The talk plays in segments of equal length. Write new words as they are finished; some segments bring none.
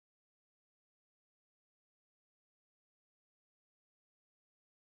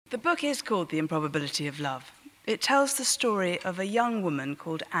The book is called The Improbability of Love. It tells the story of a young woman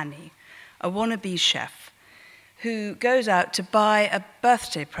called Annie, a wannabe chef, who goes out to buy a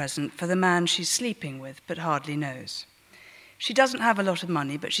birthday present for the man she's sleeping with but hardly knows. She doesn't have a lot of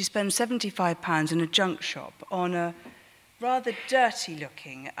money, but she spends £75 in a junk shop on a rather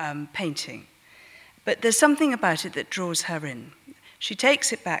dirty-looking painting. But there's something about it that draws her in. She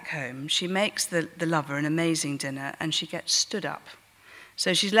takes it back home, she makes the lover an amazing dinner, and she gets stood up.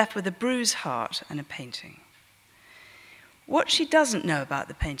 So she's left with a bruised heart and a painting. What she doesn't know about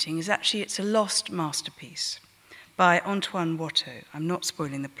the painting is actually it's a lost masterpiece by Antoine Watteau. I'm not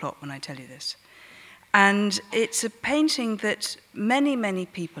spoiling the plot when I tell you this. And it's a painting that many, many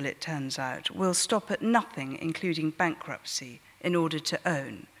people, it turns out, will stop at nothing, including bankruptcy, in order to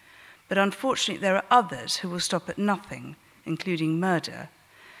own. But unfortunately, there are others who will stop at nothing, including murder,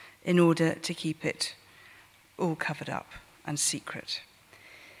 in order to keep it all covered up and secret.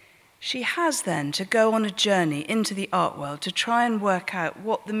 She has then to go on a journey into the art world to try and work out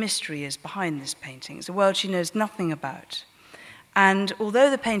what the mystery is behind this painting. It's a world she knows nothing about. And although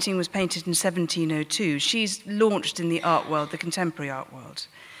the painting was painted in 1702, she's launched in the art world, the contemporary art world.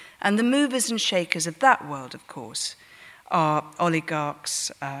 And the movers and shakers of that world, of course, are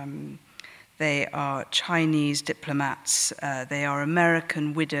oligarchs, they are Chinese diplomats, they are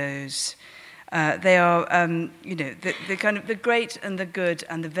American widows, they are, the kind of the great and the good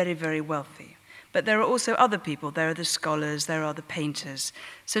and the very, very wealthy. But there are also other people. There are the scholars, there are the painters.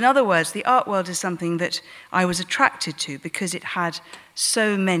 So in other words, the art world is something that I was attracted to because it had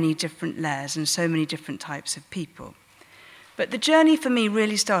so many different layers and so many different types of people. But the journey for me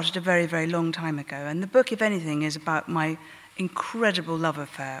really started a very, very long time ago. And the book, if anything, is about my incredible love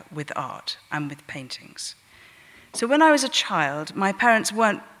affair with art and with paintings. So when I was a child, my parents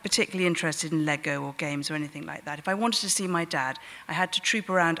weren't particularly interested in Lego or games or anything like that. If I wanted to see my dad, I had to troop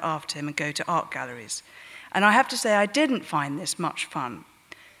around after him and go to art galleries. And I have to say, I didn't find this much fun.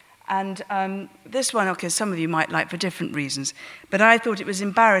 And this one, okay, some of you might like for different reasons, but I thought it was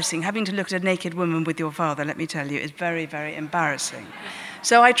embarrassing. Having to look at a naked woman with your father, let me tell you, is very, very embarrassing.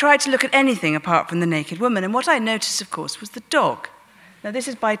 So I tried to look at anything apart from the naked woman, and what I noticed, of course, was the dog. Now, this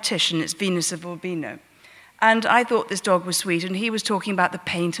is by Titian, it's Venus of Urbino. And I thought this dog was sweet, and he was talking about the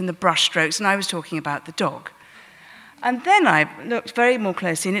paint and the brush strokes, and I was talking about the dog. And then I looked very more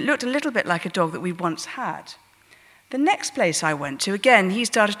closely, and it looked a little bit like a dog that we once had. The next place I went to, again, he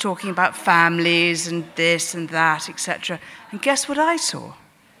started talking about families and this and that, etc. And guess what I saw?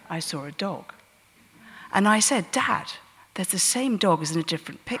 I saw a dog. And I said, Dad, there's the same dog as in a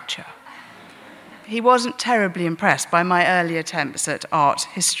different picture. He wasn't terribly impressed by my early attempts at art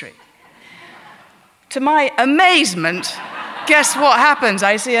history. To my amazement, guess what happens?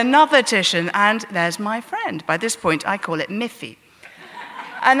 I see another Titian, and there's my friend. By this point, I call it Miffy.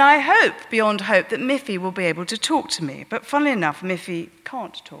 And I hope, beyond hope, that Miffy will be able to talk to me. But funnily enough, Miffy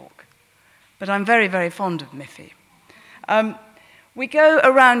can't talk. But I'm very, very fond of Miffy. We go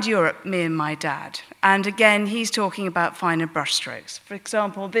around Europe, me and my dad, and again, he's talking about finer brushstrokes. For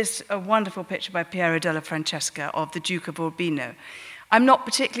example, this a wonderful picture by Piero della Francesca of the Duke of Urbino. I'm not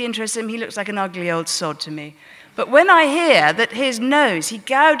particularly interested in him. He looks like an ugly old sod to me. But when I hear that his nose, he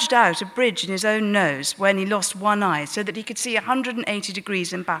gouged out a bridge in his own nose when he lost one eye so that he could see 180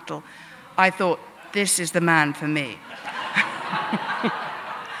 degrees in battle, I thought, this is the man for me.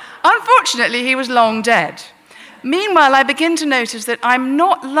 Unfortunately, he was long dead. Meanwhile, I begin to notice that I'm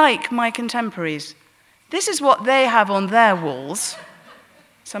not like my contemporaries. This is what they have on their walls.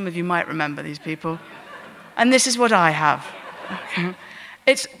 Some of you might remember these people. And this is what I have.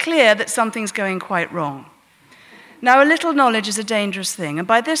 It's clear that something's going quite wrong. Now, a little knowledge is a dangerous thing, and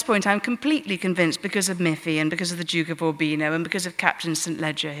by this point I'm completely convinced, because of Miffy and because of the Duke of Urbino and because of Captain St.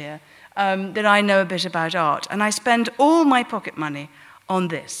 Ledger here, that I know a bit about art, and I spend all my pocket money on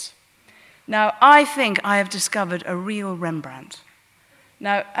this. Now, I think I have discovered a real Rembrandt.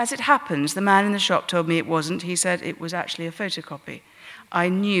 Now, as it happens, the man in the shop told me it wasn't. He said it was actually a photocopy. I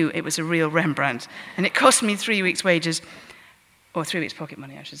knew it was a real Rembrandt, and it cost me 3 weeks' wages, or 3 weeks' pocket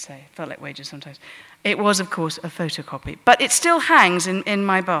money, I should say. Felt like wages sometimes. It was, of course, a photocopy. But it still hangs in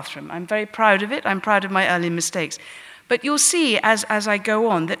my bathroom. I'm very proud of it. I'm proud of my early mistakes. But you'll see, as I go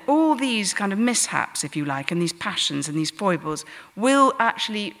on, that all these kind of mishaps, if you like, and these passions and these foibles will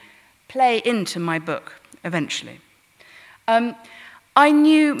actually play into my book eventually. I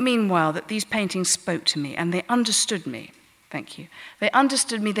knew, meanwhile, that these paintings spoke to me, and they understood me. Thank you. They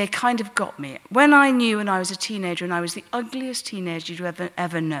understood me, they kind of got me. When I knew when I was a teenager, and I was the ugliest teenager you've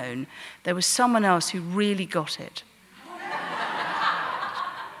ever known, there was someone else who really got it.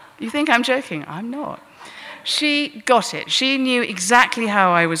 You think I'm joking? I'm not. She got it. She knew exactly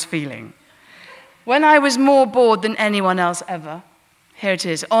how I was feeling. When I was more bored than anyone else ever, here it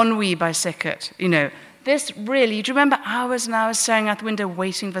is, Ennui by Sickert. You know, this really, do you remember hours and hours staring out the window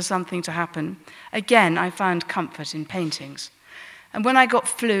waiting for something to happen? Again, I found comfort in paintings. And when I got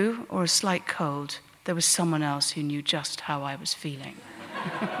flu or a slight cold, there was someone else who knew just how I was feeling.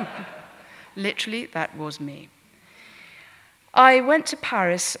 Literally, that was me. I went to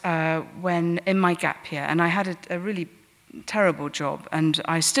Paris when in my gap year, and I had a really terrible job, and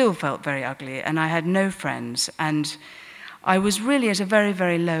I still felt very ugly, and I had no friends, and I was really at a very,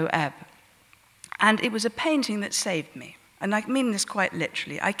 very low ebb. And it was a painting that saved me, and I mean this quite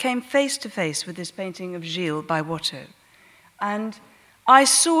literally. I came face to face with this painting of Gilles by Watteau, and I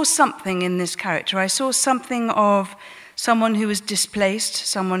saw something in this character. I saw something of someone who was displaced,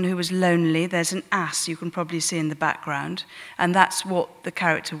 someone who was lonely. There's an ass you can probably see in the background, and that's what the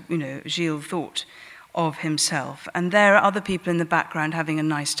character, you know, Gilles thought of himself. And there are other people in the background having a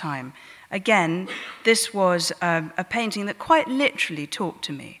nice time. Again, this was a painting that quite literally talked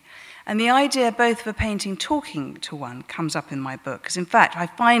to me. And the idea both of a painting talking to one comes up in my book, because in fact, I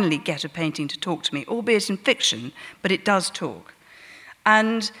finally get a painting to talk to me, albeit in fiction, but it does talk.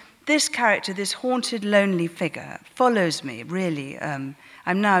 And this character, this haunted, lonely figure, follows me, really. I'm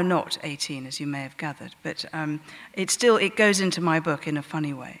now not 18, as you may have gathered, but it goes into my book in a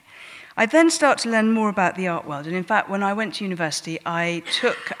funny way. I then start to learn more about the art world, and in fact, when I went to university, I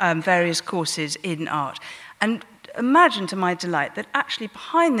took various courses in art. And imagine, to my delight, that actually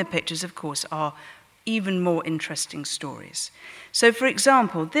behind the pictures, of course, are even more interesting stories. So, for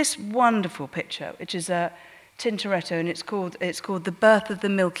example, this wonderful picture, which is a Tintoretto, and it's called The Birth of the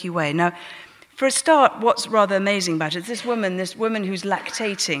Milky Way. Now, for a start, what's rather amazing about it is this woman who's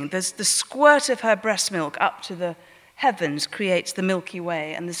lactating. There's the squirt of her breast milk up to the heavens creates the Milky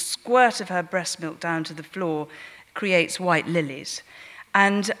Way, and the squirt of her breast milk down to the floor creates white lilies.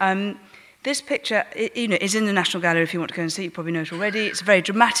 And this picture, is in the National Gallery if you want to go and see it. You probably know it already. It's very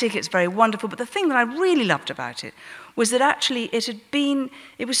dramatic, it's very wonderful. But the thing that I really loved about it was that actually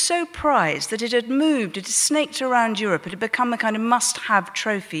it was so prized that it had moved, it had snaked around Europe. It had become a kind of must-have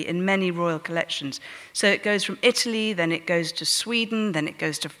trophy in many royal collections. So it goes from Italy, then it goes to Sweden, then it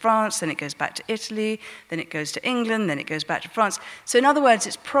goes to France, then it goes back to Italy, then it goes to England, then it goes back to France. So in other words,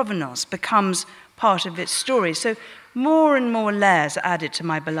 its provenance becomes part of its story. So more and more layers are added to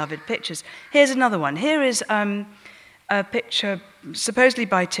my beloved pictures. Here's another one. Here is a picture supposedly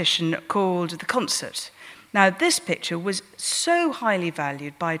by Titian called The Concert. Now, this picture was so highly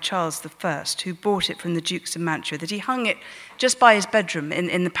valued by Charles I, who bought it from the Dukes of Mantua, that he hung it just by his bedroom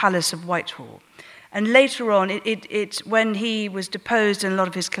in the Palace of Whitehall. And later on, when he was deposed and a lot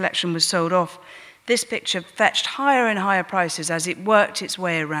of his collection was sold off, this picture fetched higher and higher prices as it worked its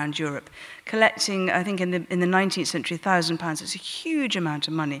way around Europe, collecting, I think, in the 19th century, £1,000. It's a huge amount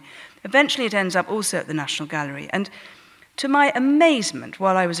of money. Eventually, it ends up also at the National Gallery. And to my amazement,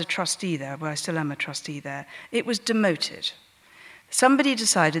 while I was a trustee there, where I still am a trustee there, it was demoted. Somebody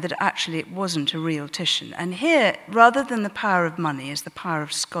decided that actually it wasn't a real Titian. And here, rather than the power of money, is the power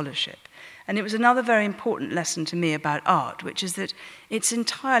of scholarship. And it was another very important lesson to me about art, which is that it's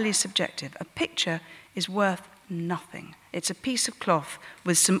entirely subjective. A picture is worth nothing. It's a piece of cloth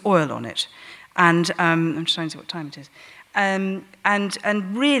with some oil on it. And I'm just trying to see what time it is.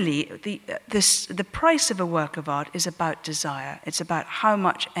 And really, the price of a work of art is about desire. It's about how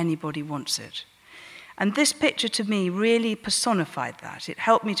much anybody wants it. And this picture, to me, really personified that. It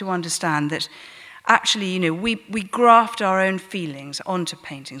helped me to understand that actually, we graft our own feelings onto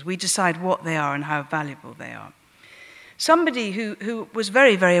paintings. We decide what they are and how valuable they are. Somebody who was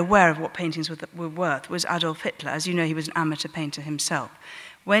very, very aware of what paintings were worth was Adolf Hitler. As you know, he was an amateur painter himself.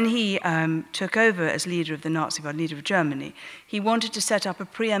 When he took over as leader of the Nazi Party, leader of Germany, he wanted to set up a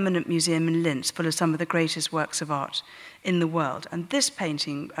preeminent museum in Linz full of some of the greatest works of art in the world. And this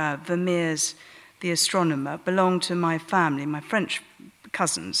painting, Vermeer's The Astronomer, belonged to my family, my French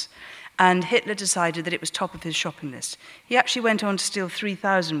cousins. And Hitler decided that it was top of his shopping list. He actually went on to steal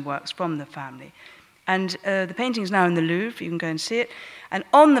 3,000 works from the family. And the painting is now in the Louvre, you can go and see it. And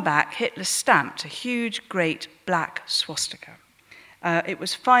on the back, Hitler stamped a huge, great black swastika. It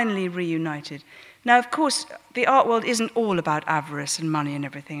was finally reunited. Now, of course, the art world isn't all about avarice and money and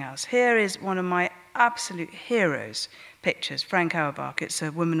everything else. Here is one of my absolute heroes' pictures, Frank Auerbach. It's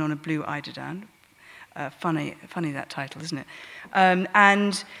a woman on a blue eiderdown. Funny that title, isn't it?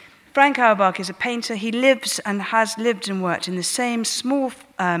 And Frank Auerbach is a painter. He lives and has lived and worked in the same small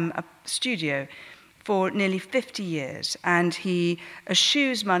studio for nearly 50 years, and he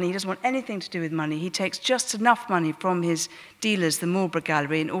eschews money. He doesn't want anything to do with money. He takes just enough money from his dealers, the Marlborough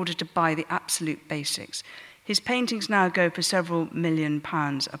Gallery, in order to buy the absolute basics. His paintings now go for several £1 million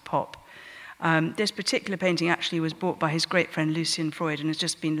a pop. This particular painting actually was bought by his great friend Lucian Freud and has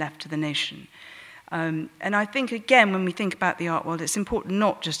just been left to the nation. And I think, again, when we think about the art world, it's important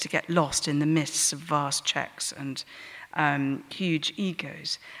not just to get lost in the mists of vast checks and huge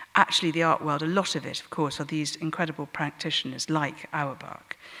egos. Actually, the art world, a lot of it, of course, are these incredible practitioners like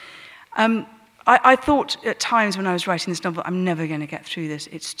Auerbach. I thought at times when I was writing this novel, I'm never going to get through this.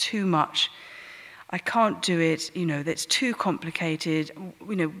 It's too much. I can't do it. It's too complicated.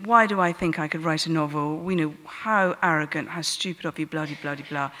 Why do I think I could write a novel? How arrogant, how stupid of you, bloody, bloody,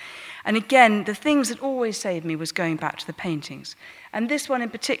 blah. And again, the things that always saved me was going back to the paintings. And this one in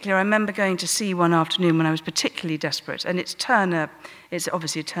particular, I remember going to see one afternoon when I was particularly desperate. And it's Turner, it's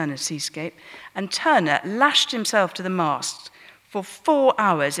obviously a Turner seascape. And Turner lashed himself to the mast for 4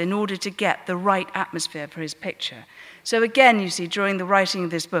 hours in order to get the right atmosphere for his picture. So again, you see, during the writing of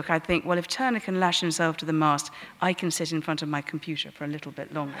this book, I think, well, if Turner can lash himself to the mast, I can sit in front of my computer for a little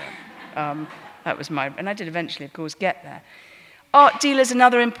bit longer. That was and I did eventually, of course, get there. Art dealers,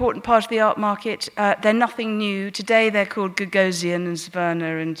 another important part of the art market. They're nothing new. Today they're called Gagosian and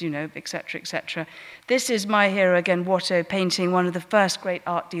Sverner and, et cetera, et cetera. This is my hero again, Watteau, painting one of the first great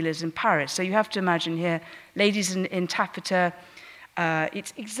art dealers in Paris. So you have to imagine here, ladies in taffeta.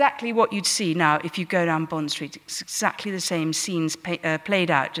 It's exactly what you'd see now if you go down Bond Street. It's exactly the same scenes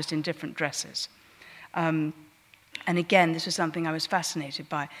played out, just in different dresses. And again, this was something I was fascinated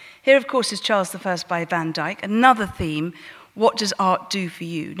by. Here, of course, is Charles I by Van Dyck. Another theme. What does art do for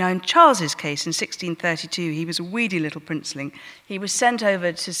you? Now, in Charles's case, in 1632, he was a weedy little princeling. He was sent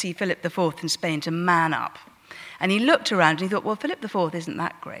over to see Philip IV in Spain to man up. And he looked around and he thought, well, Philip IV isn't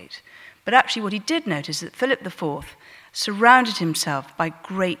that great. But actually what he did notice is that Philip IV surrounded himself by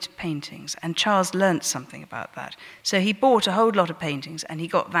great paintings, and Charles learnt something about that. So he bought a whole lot of paintings, and he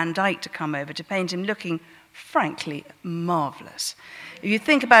got Van Dyck to come over to paint him looking, frankly, marvellous. If you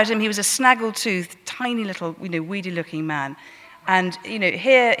think about him, he was a snaggle-toothed, tiny little, weedy-looking man. And,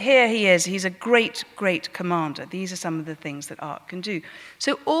 here he is. He's a great, great commander. These are some of the things that art can do.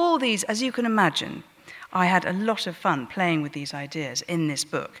 So all these, as you can imagine, I had a lot of fun playing with these ideas in this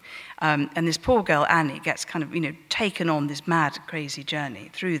book. And this poor girl, Annie, gets kind of, taken on this mad, crazy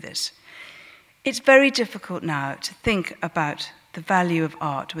journey through this. It's very difficult now to think about the value of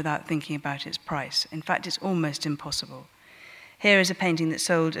art without thinking about its price. In fact, it's almost impossible. Here is a painting that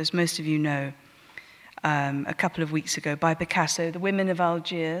sold, as most of you know, a couple of weeks ago by Picasso, The Women of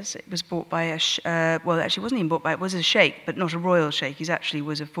Algiers. It was bought by well, actually, it wasn't even bought by, it was a sheikh, but not a royal sheikh. He actually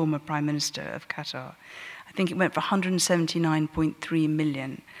was a former prime minister of Qatar. I think it went for 179.3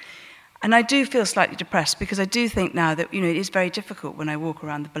 million. And I do feel slightly depressed because I do think now that, it is very difficult when I walk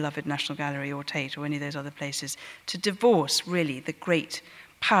around the beloved National Gallery or Tate or any of those other places to divorce, really, the great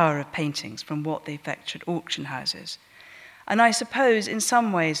power of paintings from what they fetch at auction houses. And I suppose, in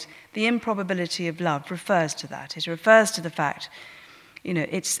some ways, the improbability of love refers to that. It refers to the fact,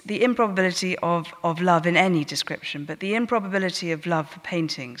 it's the improbability of love in any description, but the improbability of love for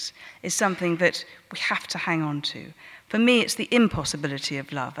paintings is something that we have to hang on to. For me, it's the impossibility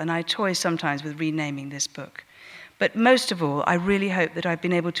of love, and I toy sometimes with renaming this book. But most of all, I really hope that I've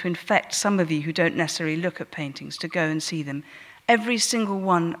been able to infect some of you who don't necessarily look at paintings to go and see them. Every single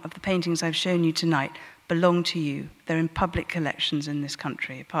one of the paintings I've shown you tonight belong to you. They're in public collections in this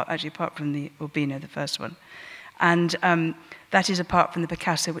country, apart from the Urbino, the first one. And that is apart from the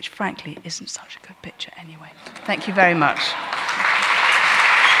Picasso, which frankly isn't such a good picture anyway. Thank you very much.